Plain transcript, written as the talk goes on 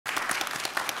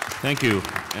Thank you.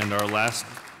 And our last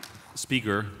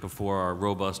speaker before our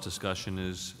robust discussion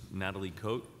is Nathalie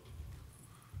Cote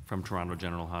from Toronto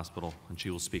General Hospital, and she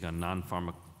will speak on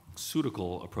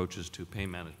non-pharmaceutical approaches to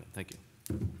pain management. Thank you.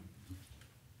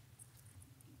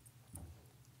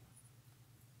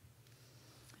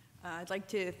 I'd like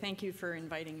to thank you for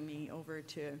inviting me over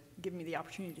to give me the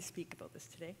opportunity to speak about this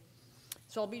today.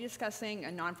 So I'll be discussing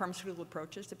non-pharmaceutical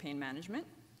approaches to pain management.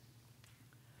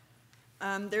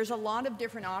 There's a lot of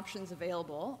different options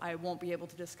available. I won't be able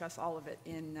to discuss all of it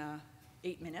in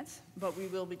 8 minutes, but we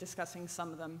will be discussing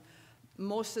some of them.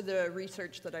 Most of the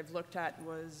research that I've looked at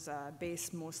was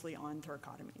based mostly on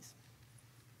thoracotomies.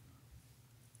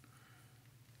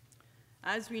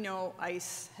 As we know,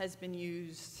 ice has been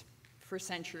used for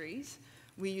centuries.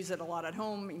 We use it a lot at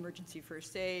home, emergency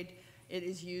first aid. It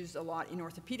is used a lot in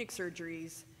orthopedic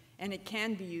surgeries, and it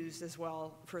can be used as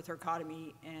well for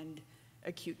thoracotomy and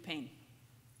acute pain.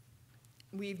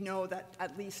 We know that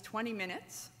at least 20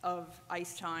 minutes of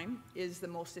ice time is the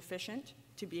most efficient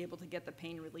to be able to get the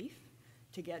pain relief,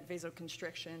 to get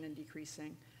vasoconstriction and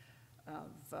decreasing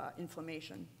of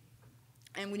inflammation.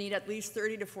 And we need at least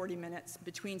 30 to 40 minutes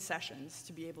between sessions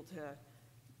to be able to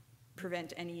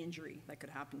prevent any injury that could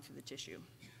happen to the tissue.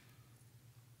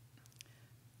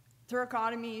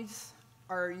 Thoracotomies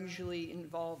are usually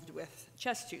involved with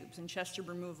chest tubes, and chest tube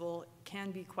removal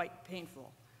can be quite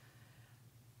painful.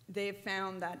 They've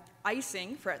found that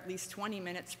icing for at least 20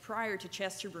 minutes prior to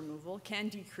chest tube removal can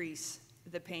decrease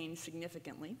the pain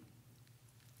significantly.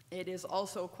 It is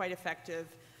also quite effective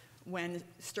when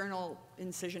sternal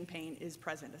incision pain is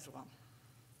present as well.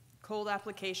 Cold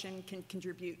application can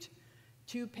contribute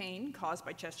to pain caused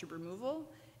by chest tube removal,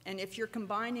 and if you're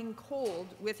combining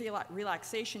cold with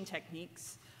relaxation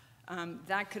techniques,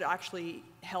 that could actually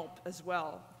help as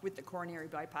well with the coronary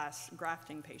bypass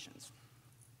grafting patients.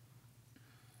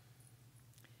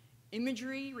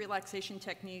 Imagery relaxation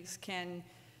techniques can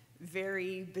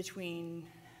vary between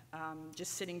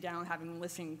just sitting down,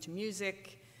 listening to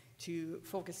music, to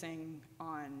focusing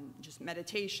on just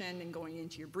meditation and going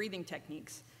into your breathing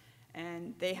techniques.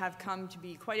 And they have come to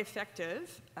be quite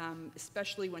effective,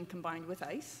 especially when combined with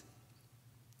ice.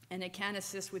 And it can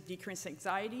assist with decreased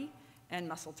anxiety and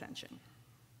muscle tension.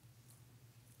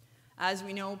 As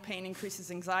we know, pain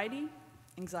increases anxiety,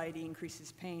 anxiety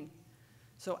increases pain.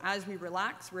 So as we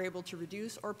relax, we're able to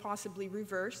reduce or possibly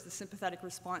reverse the sympathetic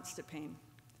response to pain.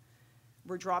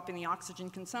 We're dropping the oxygen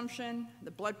consumption,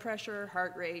 the blood pressure,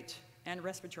 heart rate, and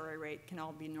respiratory rate can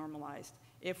all be normalized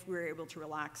if we're able to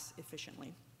relax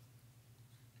efficiently.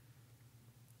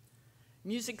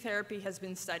 Music therapy has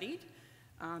been studied.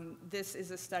 This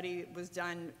is a study that was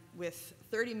done with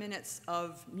 30 minutes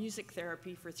of music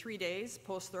therapy for 3 days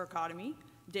post-thoracotomy,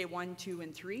 day 1, 2,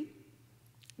 and 3.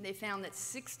 They found that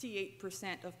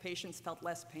 68% of patients felt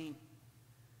less pain,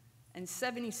 and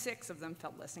 76 of them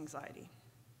felt less anxiety,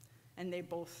 and they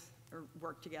both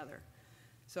work together.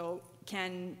 So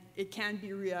it can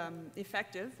be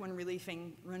effective when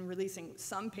releasing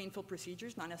some painful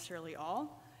procedures, not necessarily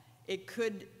all. It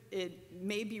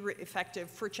may be effective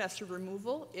for chest tube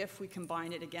removal if we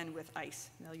combine it again with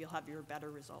ice. Now you'll have your better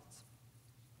results.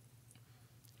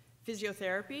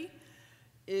 Physiotherapy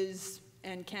is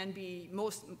and can be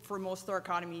for most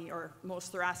thoracotomy or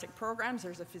most thoracic programs,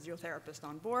 there's a physiotherapist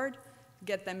on board.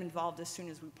 Get them involved as soon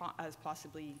as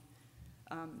possibly.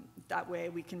 That way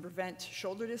we can prevent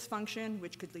shoulder dysfunction,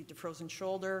 which could lead to frozen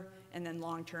shoulder, and then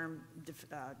long-term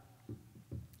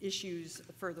issues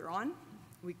further on.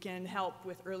 We can help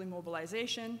with early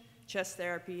mobilization, chest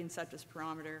therapy, and sepsis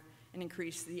spirometer, and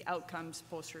increase the outcomes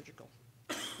post-surgical.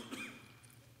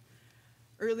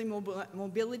 Early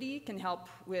mobility can help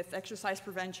with exercise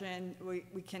prevention.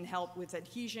 We can help with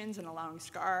adhesions and allowing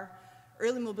scar.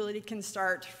 Early mobility can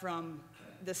start from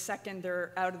the second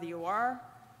they're out of the OR,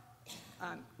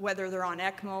 whether they're on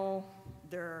ECMO,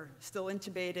 they're still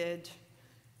intubated.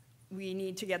 We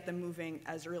need to get them moving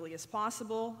as early as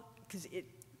possible, because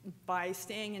by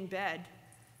staying in bed,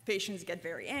 patients get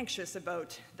very anxious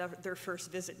about their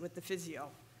first visit with the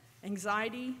physio.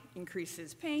 Anxiety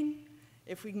increases pain.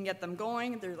 If we can get them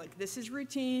going, they're like, this is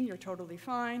routine, you're totally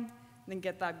fine. Then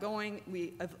get that going,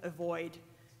 we avoid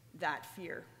that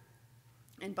fear.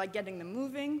 And by getting them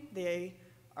moving, they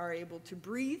are able to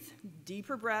breathe,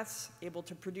 deeper breaths, able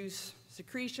to produce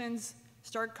secretions,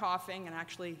 start coughing, and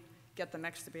actually get them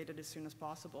extubated as soon as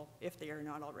possible if they are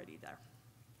not already there.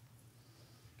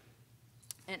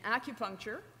 And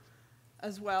acupuncture,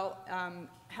 as well,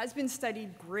 has been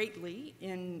studied greatly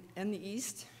in the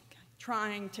East,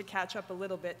 trying to catch up a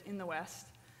little bit in the West.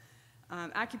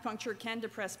 Acupuncture can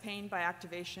depress pain by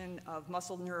activation of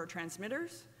muscle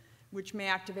neurotransmitters, which may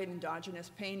activate endogenous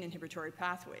pain inhibitory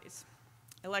pathways.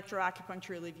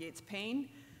 Electroacupuncture alleviates pain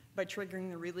by triggering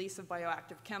the release of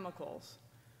bioactive chemicals,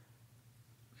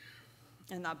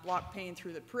 and that block pain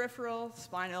through the peripheral,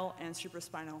 spinal, and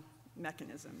supraspinal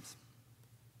mechanisms.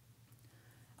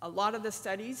 A lot of the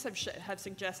studies have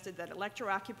suggested that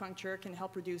electroacupuncture can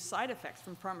help reduce side effects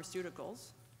from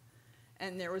pharmaceuticals,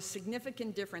 and there was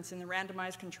significant difference in the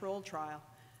randomized control trial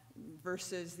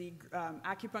versus the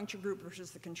acupuncture group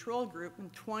versus the control group,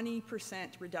 and 20%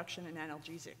 reduction in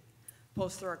analgesic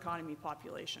post-thoracotomy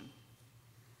population.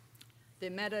 The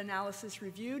meta-analysis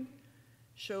reviewed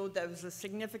showed there was a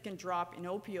significant drop in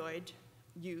opioid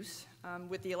use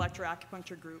with the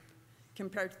electroacupuncture group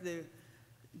compared to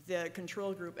the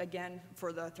control group, again,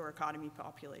 for the thoracotomy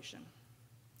population.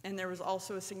 And there was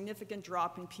also a significant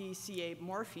drop in PCA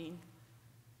morphine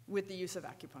with the use of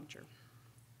acupuncture.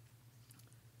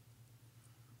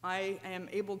 I am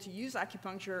able to use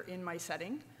acupuncture in my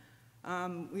setting.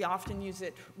 We often use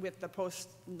it with the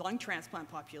post-lung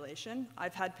transplant population.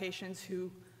 I've had patients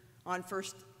who, on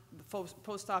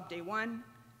post-op day 1,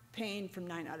 pain from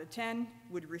 9 out of 10,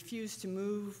 would refuse to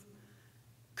move,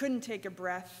 couldn't take a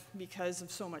breath because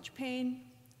of so much pain,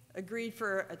 agreed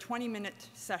for a 20-minute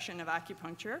session of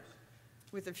acupuncture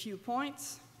with a few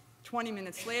points. 20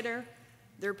 minutes later,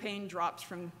 their pain drops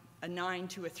from a 9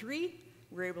 to a 3.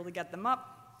 We're able to get them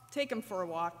up, take them for a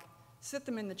walk, sit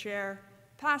them in the chair,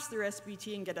 pass their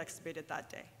SBT, and get extubated that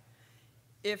day.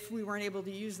 If we weren't able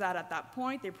to use that at that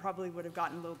point, they probably would have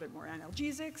gotten a little bit more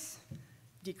analgesics,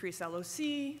 decreased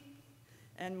LOC,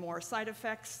 and more side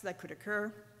effects that could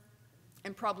occur,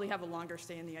 and probably have a longer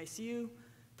stay in the ICU,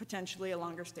 potentially a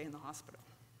longer stay in the hospital.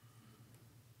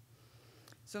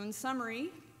 So in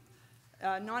summary,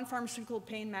 non-pharmaceutical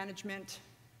pain management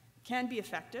can be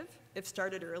effective if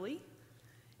started early.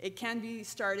 It can be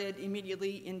started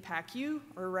immediately in PACU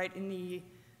or right in the,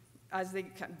 as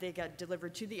they get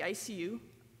delivered to the ICU,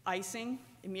 icing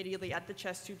immediately at the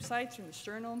chest tube sites or in the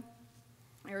sternum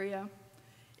area.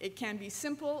 It can be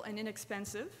simple and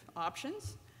inexpensive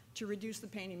options to reduce the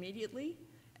pain immediately,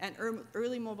 and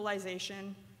early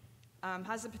mobilization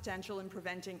has the potential in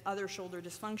preventing other shoulder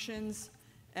dysfunctions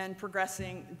and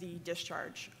progressing the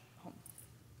discharge home.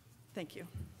 Thank you.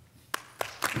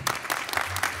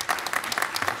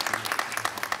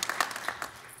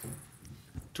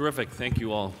 Terrific. Thank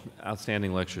you all.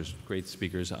 Outstanding lectures. Great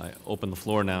speakers. I open the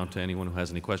floor now to anyone who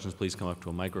has any questions. Please come up to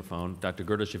a microphone. Dr.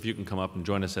 Gerdish, if you can come up and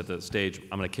join us at the stage,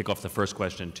 I'm going to kick off the first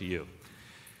question to you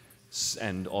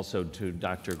and also to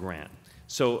Dr. Grant.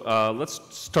 So let's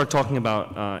start talking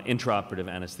about intraoperative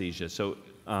anesthesia. So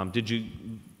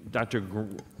Dr.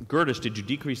 Gerdish, did you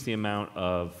decrease the amount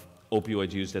of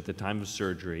opioids used at the time of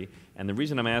surgery? And the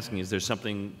reason I'm asking is there's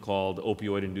something called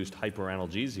opioid-induced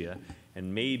hyperanalgesia,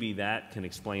 and maybe that can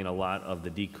explain a lot of the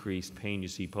decreased pain you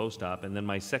see post-op. And then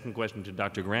my second question to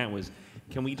Dr. Grant was,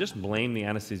 can we just blame the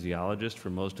anesthesiologist for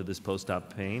most of this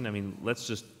post-op pain? I mean, let's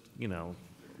just, you know,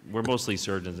 we're mostly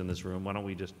surgeons in this room. Why don't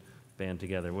we just band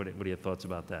together? What are your thoughts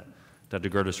about that? Dr.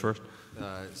 Gerdish first.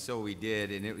 So we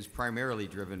did, and it was primarily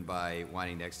driven by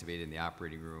wanting to extubate in the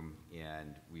operating room,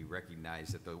 and we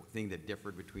recognized that the thing that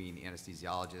differed between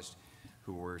anesthesiologists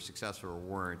who were successful or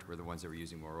weren't were the ones that were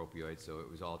using more opioids, so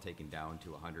it was all taken down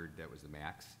to 100, that was the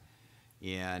max.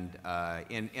 And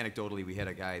anecdotally, we had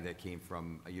a guy that came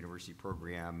from a university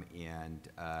program and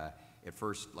at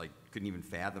first, like, couldn't even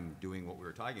fathom doing what we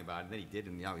were talking about, and then he did,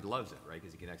 and now he loves it, right,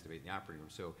 because he can extubate in the operating room.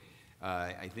 So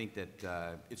I think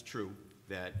that it's true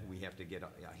that we have to get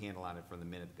a handle on it from the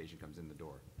minute the patient comes in the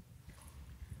door.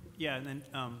 Yeah, and then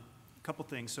a couple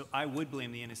things. So I would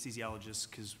blame the anesthesiologist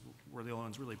because we're the only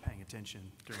ones really paying attention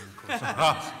during the course of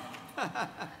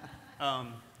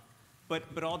this.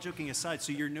 But all joking aside,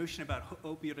 so your notion about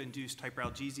opioid-induced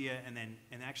hyperalgesia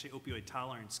and actually opioid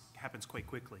tolerance happens quite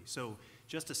quickly. So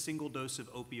just a single dose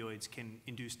of opioids can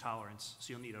induce tolerance.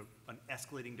 So you'll need an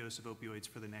escalating dose of opioids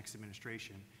for the next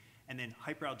administration. And then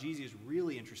hyperalgesia is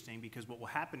really interesting because what will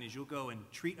happen is you'll go and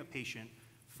treat a patient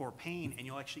for pain and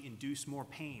you'll actually induce more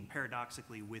pain,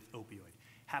 paradoxically, with opioid.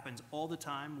 Happens all the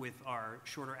time with our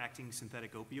shorter acting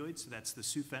synthetic opioids. So that's the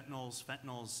sufentanyls,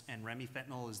 fentanyls, and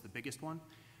remifentanil is the biggest one.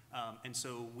 And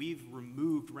so we've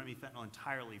removed remifentanil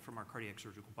entirely from our cardiac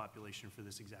surgical population for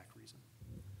this exact reason.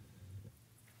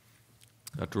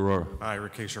 Dr. Aurora. Hi,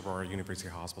 Rakesh Aurora, University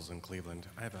Hospitals in Cleveland.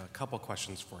 I have a couple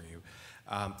questions for you.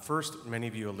 First, many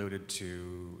of you alluded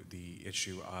to the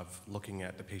issue of looking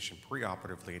at the patient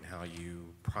preoperatively and how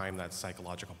you prime that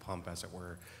psychological pump, as it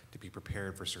were, to be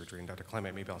prepared for surgery. And Dr.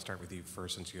 Clement, maybe I'll start with you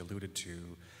first, since you alluded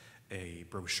to a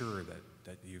brochure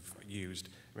that you've used,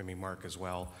 maybe Mark as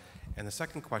well. And the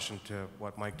second question to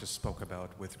what Mike just spoke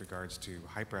about with regards to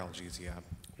hyperalgesia,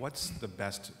 what's the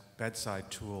best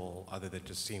bedside tool other than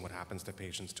just seeing what happens to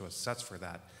patients to assess for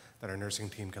that our nursing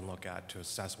team can look at to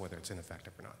assess whether it's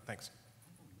ineffective or not? Thanks.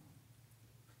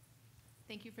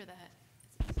 Thank you for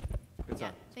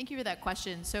that. Thank you for that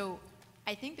question. So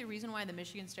I think the reason why the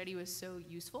Michigan study was so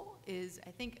useful is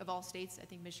I think of all states, I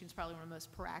think Michigan's probably one of the most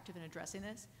proactive in addressing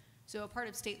this. So a part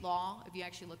of state law, if you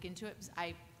actually look into it, because I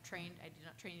did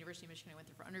not train at University of Michigan, I went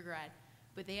there for undergrad,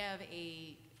 but they have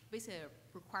basically a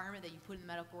requirement that you put in the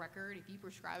medical record. If you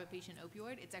prescribe a patient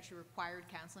opioid, it's actually required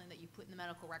counseling that you put in the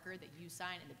medical record that you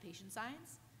sign and the patient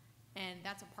signs. And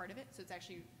that's a part of it, so it's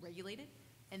actually regulated.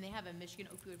 And they have a Michigan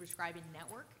opioid prescribing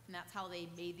network, and that's how they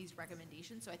made these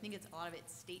recommendations. So I think a lot of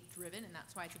it's state-driven, and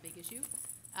that's why it's a big issue.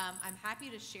 I'm happy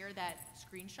to share that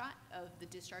screenshot of the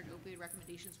discharge opioid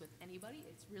recommendations with anybody.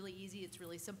 It's really easy, it's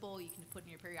really simple. You can put in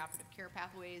your perioperative care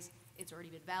pathways. It's already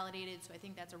been validated, so I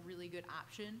think that's a really good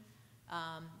option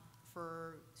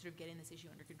for sort of getting this issue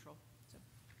under control. So.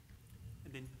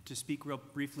 And then to speak real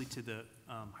briefly to the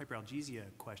hyperalgesia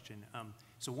question,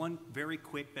 so one very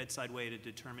quick bedside way to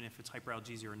determine if it's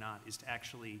hyperalgesia or not is to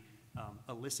actually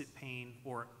elicit pain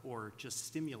or just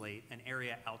stimulate an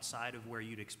area outside of where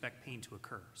you'd expect pain to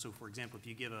occur. So for example, if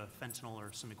you give a fentanyl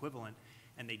or some equivalent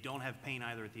and they don't have pain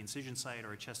either at the incision site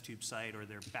or a chest tube site or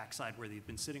their backside where they've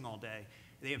been sitting all day,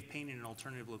 they have pain in an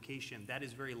alternative location, that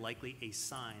is very likely a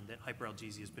sign that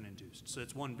hyperalgesia has been induced. So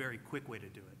it's one very quick way to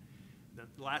do it.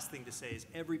 The last thing to say is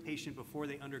every patient before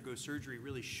they undergo surgery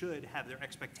really should have their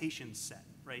expectations set,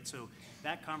 right? So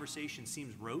that conversation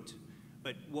seems rote,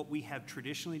 but what we have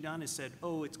traditionally done is said,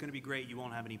 oh, it's gonna be great, you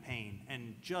won't have any pain.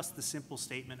 And just the simple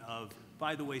statement of,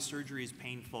 by the way, surgery is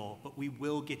painful, but we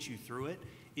will get you through it,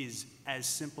 is as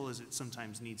simple as it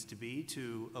sometimes needs to be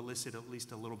to elicit at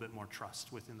least a little bit more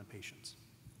trust within the patients.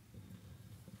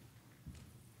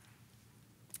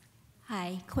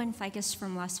 Hi, Quinn Ficus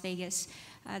from Las Vegas.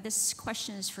 This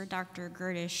question is for Dr.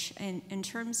 Gerdish. In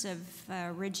terms of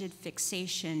rigid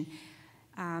fixation,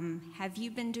 have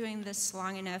you been doing this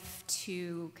long enough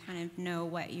to kind of know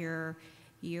what your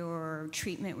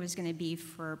treatment was going to be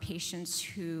for patients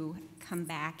who come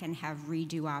back and have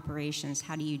redo operations?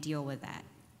 How do you deal with that?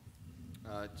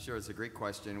 Sure, it's a great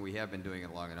question. We have been doing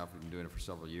it long enough. We've been doing it for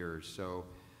several years. So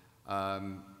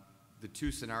the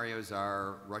two scenarios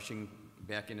are rushing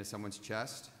back into someone's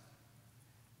chest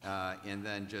and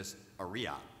then just a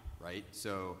re-op, right?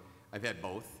 So I've had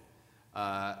both.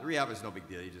 The re-op is no big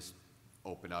deal. You just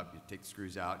open up, you take the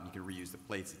screws out, and you can reuse the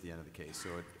plates at the end of the case. So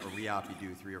a re-op you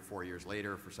do 3 or 4 years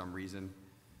later for some reason,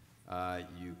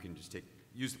 you can just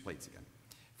use the plates again.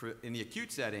 In the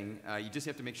acute setting, you just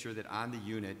have to make sure that on the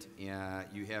unit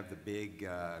you have the big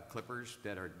clippers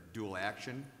that are dual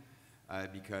action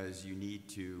because you need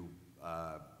to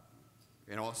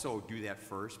and also do that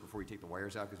first before you take the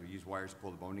wires out because we use wires to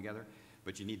pull the bone together.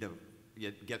 But you need to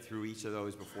get through each of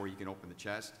those before you can open the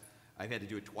chest. I've had to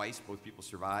do it twice. Both people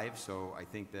survived, so I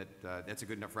think that that's a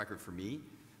good enough record for me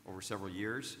over several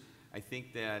years. I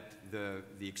think that the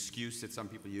excuse that some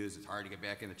people use, it's hard to get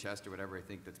back in the chest or whatever, I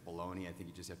think that's baloney. I think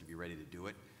you just have to be ready to do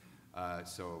it.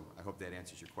 So I hope that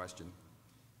answers your question.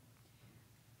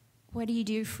 What do you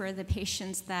do for the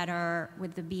patients that are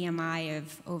with the BMI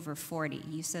of over 40?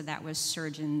 You said that was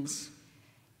surgeons.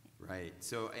 Right.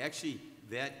 So actually,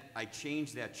 I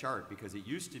changed that chart because it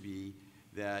used to be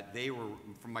that they were,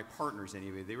 from my partners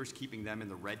anyway, they were keeping them in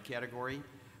the red category,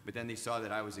 but then they saw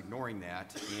that I was ignoring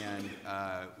that, and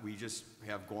we just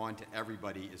have gone to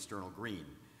everybody external green.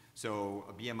 So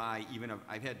a BMI,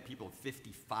 I've had people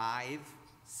 55,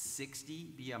 60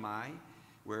 BMI,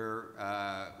 where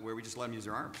we just let them use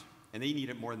their arms. And they need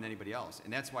it more than anybody else.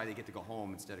 And that's why they get to go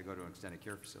home instead of go to an extended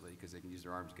care facility, because they can use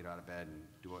their arms to get out of bed and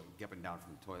get up and down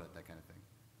from the toilet, that kind of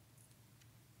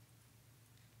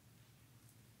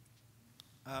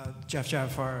thing. Jeff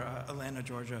Jafar, Atlanta,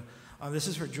 Georgia. This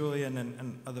is for Julian,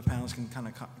 and other panelists can kind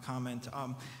of comment.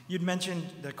 You'd mentioned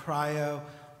the cryo.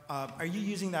 Are you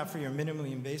using that for your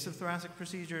minimally invasive thoracic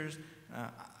procedures?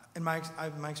 In my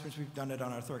experience, we've done it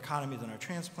on our thoracotomies and our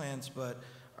transplants, but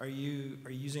are you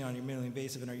using it on your minimally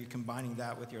invasive, and are you combining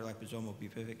that with your liposomal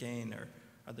bupivacaine or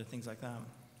other things like that?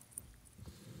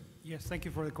 Yes, thank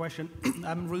you for the question.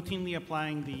 I'm routinely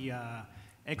applying the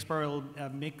exparel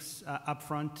mix up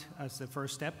front as the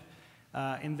first step.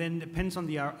 And then depends on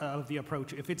the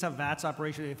approach. If it's a VATS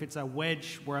operation, if it's a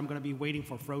wedge where I'm going to be waiting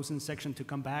for frozen section to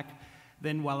come back,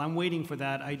 then while I'm waiting for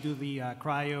that, I do the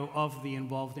cryo of the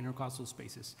involved intercostal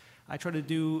spaces. I try to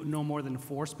do no more than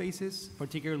 4 spaces,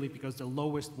 particularly because the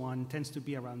lowest one tends to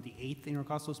be around the 8th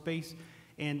intercostal space.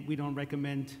 and we don't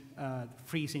recommend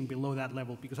freezing below that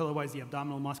level because otherwise the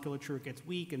abdominal musculature gets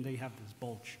weak and they have this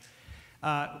bulge.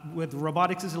 With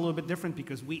robotics, it's a little bit different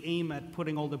because we aim at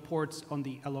putting all the ports on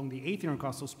along the 8th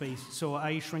intercostal space. So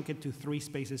I shrink it to 3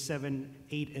 spaces, 7,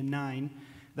 8, and 9.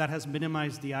 That has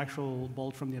minimized the actual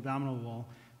bulge from the abdominal wall,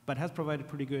 but has provided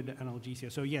pretty good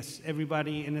analgesia. So yes,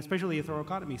 everybody, and especially the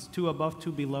thoracotomies, 2 above,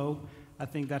 2 below, I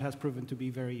think that has proven to be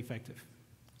very effective.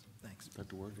 Thanks.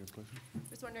 Dr. Ward, you have a question? I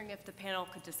was wondering if the panel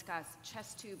could discuss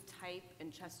chest tube type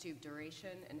and chest tube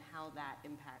duration and how that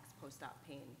impacts post-op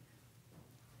pain.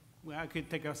 Well, I could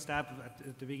take a stab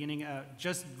at the beginning.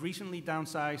 Just recently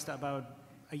downsized about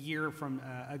a year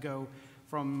ago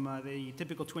from the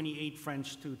typical 28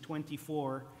 French to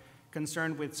 24,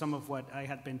 concerned with some of what I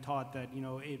had been taught that,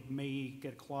 it may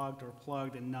get clogged or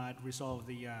plugged and not resolve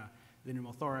the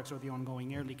pneumothorax or the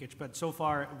ongoing air leakage. But so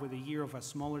far, with a year of a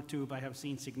smaller tube, I have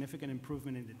seen significant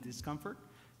improvement in the discomfort,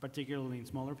 particularly in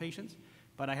smaller patients.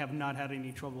 But I have not had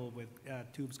any trouble with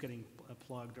tubes getting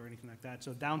plugged or anything like that.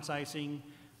 So downsizing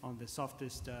on the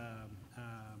softest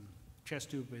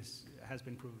chest tube has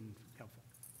been proven helpful.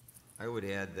 I would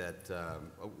add that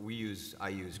I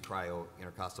use cryo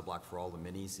intercostal block for all the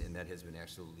minis, and that has been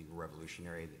absolutely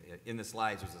revolutionary. In the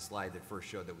slides, there's a slide that first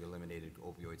showed that we eliminated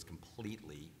opioids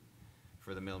completely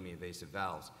for the minimally invasive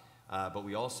valves. But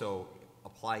we also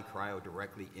apply cryo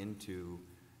directly into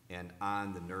and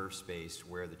on the nerve space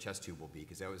where the chest tube will be,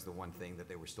 because that was the one thing that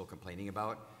they were still complaining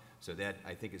about. So that,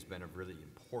 I think, has been a really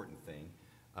important thing.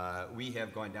 We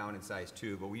have gone down in size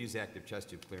too, but we use active chest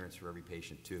tube clearance for every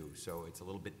patient too. So it's a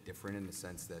little bit different in the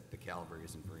sense that the caliber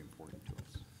isn't very important to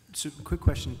us. So quick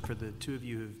question for the two of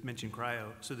you who've mentioned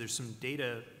cryo. So there's some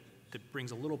data that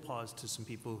brings a little pause to some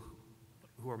people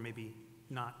who are maybe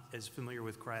not as familiar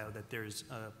with cryo, that there's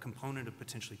a component of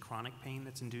potentially chronic pain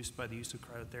that's induced by the use of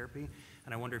cryotherapy.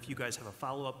 And I wonder if you guys have a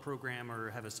follow-up program or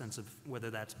have a sense of whether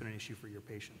that's been an issue for your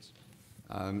patients.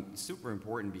 Super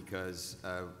important because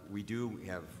we do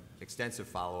have extensive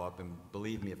follow-up, and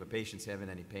believe me, if a patient's having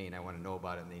any pain, I want to know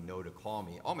about it and they know to call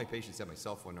me. All my patients have my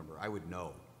cell phone number. I would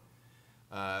know.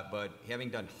 But having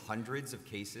done hundreds of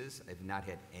cases, I've not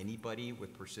had anybody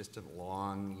with persistent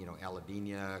long,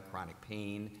 allodynia, chronic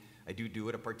pain. I do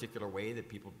it a particular way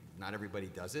that not everybody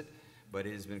does it, but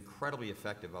it has been incredibly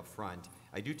effective up front.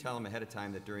 I do tell them ahead of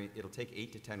time that it'll take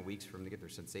 8 to 10 weeks for them to get their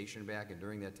sensation back, and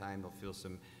during that time they'll feel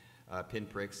some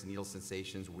pinpricks, needle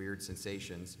sensations, weird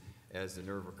sensations as the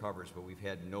nerve recovers, but we've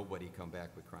had nobody come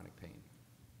back with chronic pain.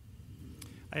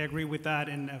 I agree with that,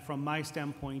 and from my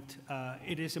standpoint,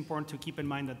 it is important to keep in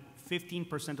mind that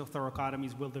 15% of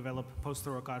thoracotomies will develop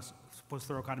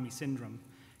post-thoracotomy syndrome,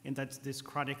 and that's this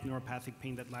chronic neuropathic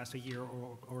pain that lasts a year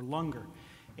or longer.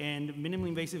 And minimally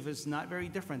invasive is not very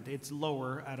different. It's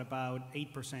lower at about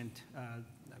 8%,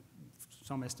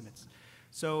 some estimates.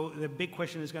 So the big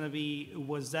question is going to be,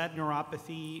 was that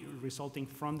neuropathy resulting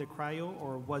from the cryo,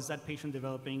 or was that patient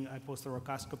developing a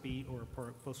post-thoracoscopy or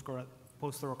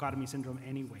post-thoracotomy syndrome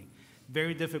anyway?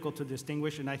 Very difficult to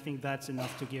distinguish, and I think that's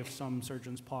enough to give some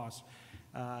surgeons pause.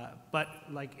 But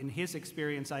like in his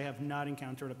experience, I have not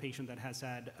encountered a patient that has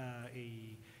had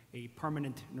a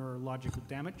permanent neurological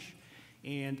damage.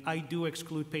 And I do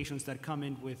exclude patients that come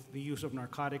in with the use of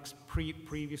narcotics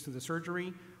previous to the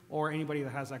surgery, or anybody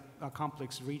that has a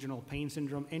complex regional pain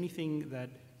syndrome. Anything that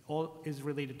all is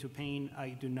related to pain, I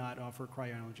do not offer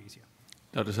cryoanalgesia.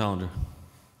 Dr. Salinger.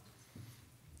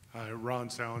 Hi, Ron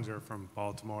Salinger from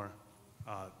Baltimore.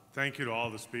 Thank you to all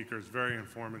the speakers. Very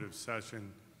informative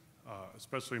session,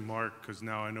 especially Mark, because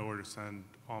now I know where to send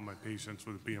all my patients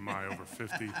with a BMI over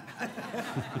 50.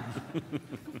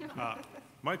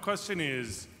 My question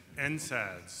is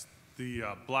NSAIDs, the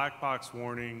black box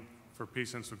warning for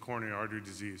patients with coronary artery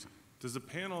disease. Does the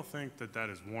panel think that that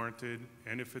is warranted?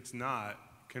 And if it's not,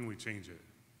 can we change it?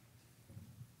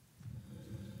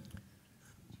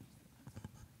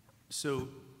 So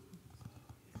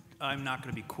I'm not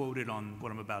going to be quoted on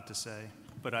what I'm about to say,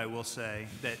 but I will say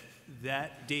that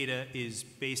that data is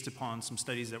based upon some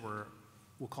studies that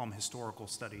we'll call them historical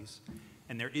studies.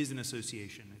 And there is an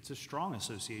association. It's a strong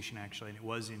association, actually, and it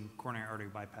was in coronary artery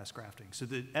bypass grafting. So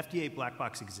the FDA black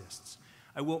box exists.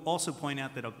 I will also point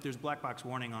out that there's black box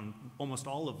warning on almost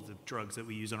all of the drugs that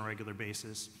we use on a regular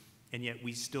basis, and yet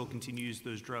we still continue to use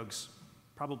those drugs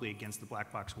probably against the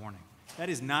black box warning. That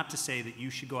is not to say that you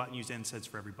should go out and use NSAIDs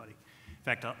for everybody. In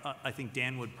fact, I think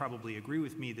Dan would probably agree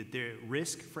with me that the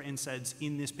risk for NSAIDs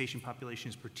in this patient population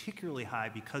is particularly high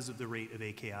because of the rate of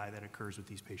AKI that occurs with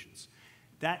these patients.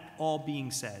 That all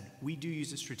being said, we do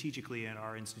use it strategically at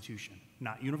our institution,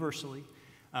 not universally,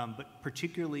 But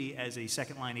particularly as a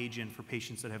second-line agent for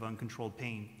patients that have uncontrolled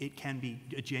pain, it can be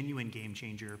a genuine game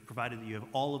changer, provided that you have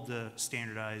all of the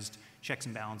standardized checks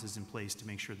and balances in place to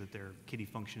make sure that their kidney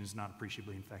function is not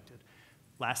appreciably infected.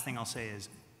 Last thing I'll say is,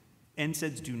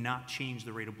 NSAIDs do not change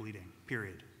the rate of bleeding,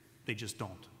 period. They just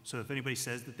don't. So if anybody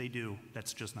says that they do,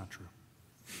 that's just not true.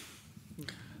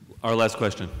 Our last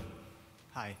question.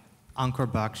 Hi,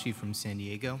 Ankar Bakshi from San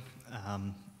Diego.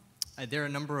 There are a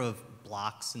number of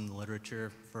blocks in the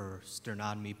literature for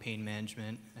sternotomy pain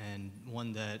management, and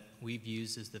one that we've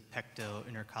used is the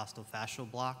pecto-intercostal fascial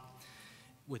block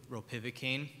with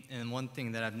ropivacaine. And one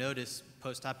thing that I've noticed,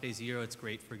 post-op day 0, it's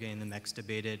great for getting them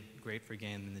extubated, great for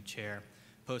getting them in the chair.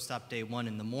 Post-op day 1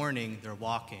 in the morning, they're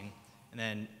walking. And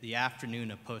then the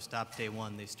afternoon of post-op day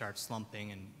 1, they start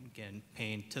slumping and getting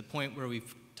pain to the point where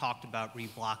we've talked about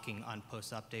reblocking on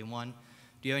post-op day 1.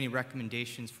 Do you have any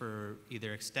recommendations for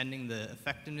either extending the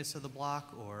effectiveness of the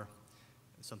block or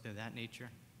something of that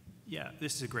nature? Yeah,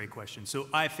 this is a great question. So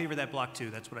I favor that block too.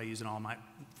 That's what I use in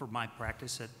for my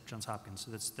practice at Johns Hopkins.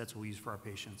 So that's what we use for our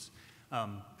patients.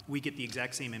 We get the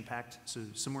exact same impact, so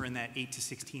somewhere in that 8 to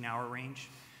 16 hour range.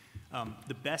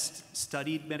 The best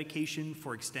studied medication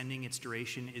for extending its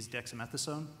duration is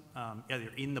dexamethasone, either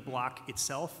in the block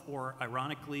itself or,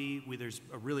 ironically, there's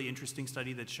a really interesting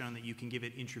study that's shown that you can give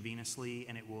it intravenously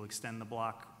and it will extend the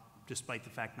block despite the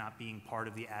fact not being part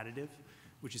of the additive,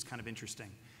 which is kind of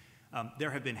interesting.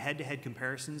 There have been head-to-head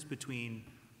comparisons between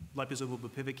liposomal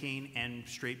bupivacaine and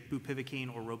straight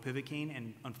bupivacaine or ropivacaine,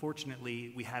 and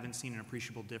unfortunately, we haven't seen an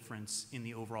appreciable difference in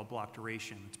the overall block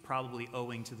duration. It's probably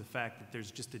owing to the fact that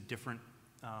there's just a different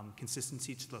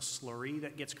consistency to the slurry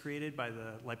that gets created by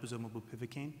the liposomal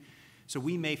bupivacaine. So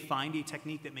we may find a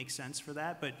technique that makes sense for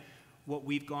that, but what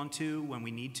we've gone to when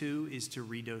we need to is to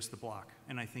redose the block,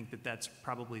 and I think that that's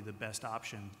probably the best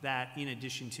option. That, in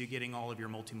addition to getting all of your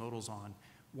multimodals on.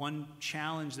 One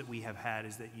challenge that we have had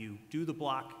is that you do the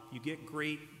block, you get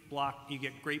great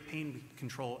pain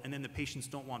control, and then the patients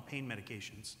don't want pain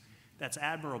medications. That's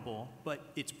admirable, but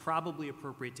it's probably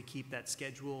appropriate to keep that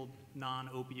scheduled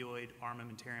non-opioid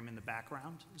armamentarium in the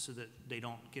background so that they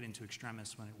don't get into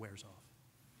extremis when it wears off.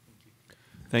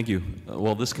 Thank you.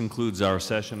 Well, this concludes our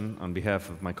session. On behalf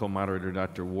of my co-moderator,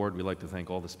 Dr. Ward, we'd like to thank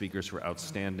all the speakers for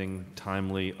outstanding,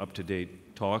 timely,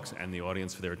 up-to-date talks and the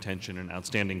audience for their attention and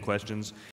outstanding questions.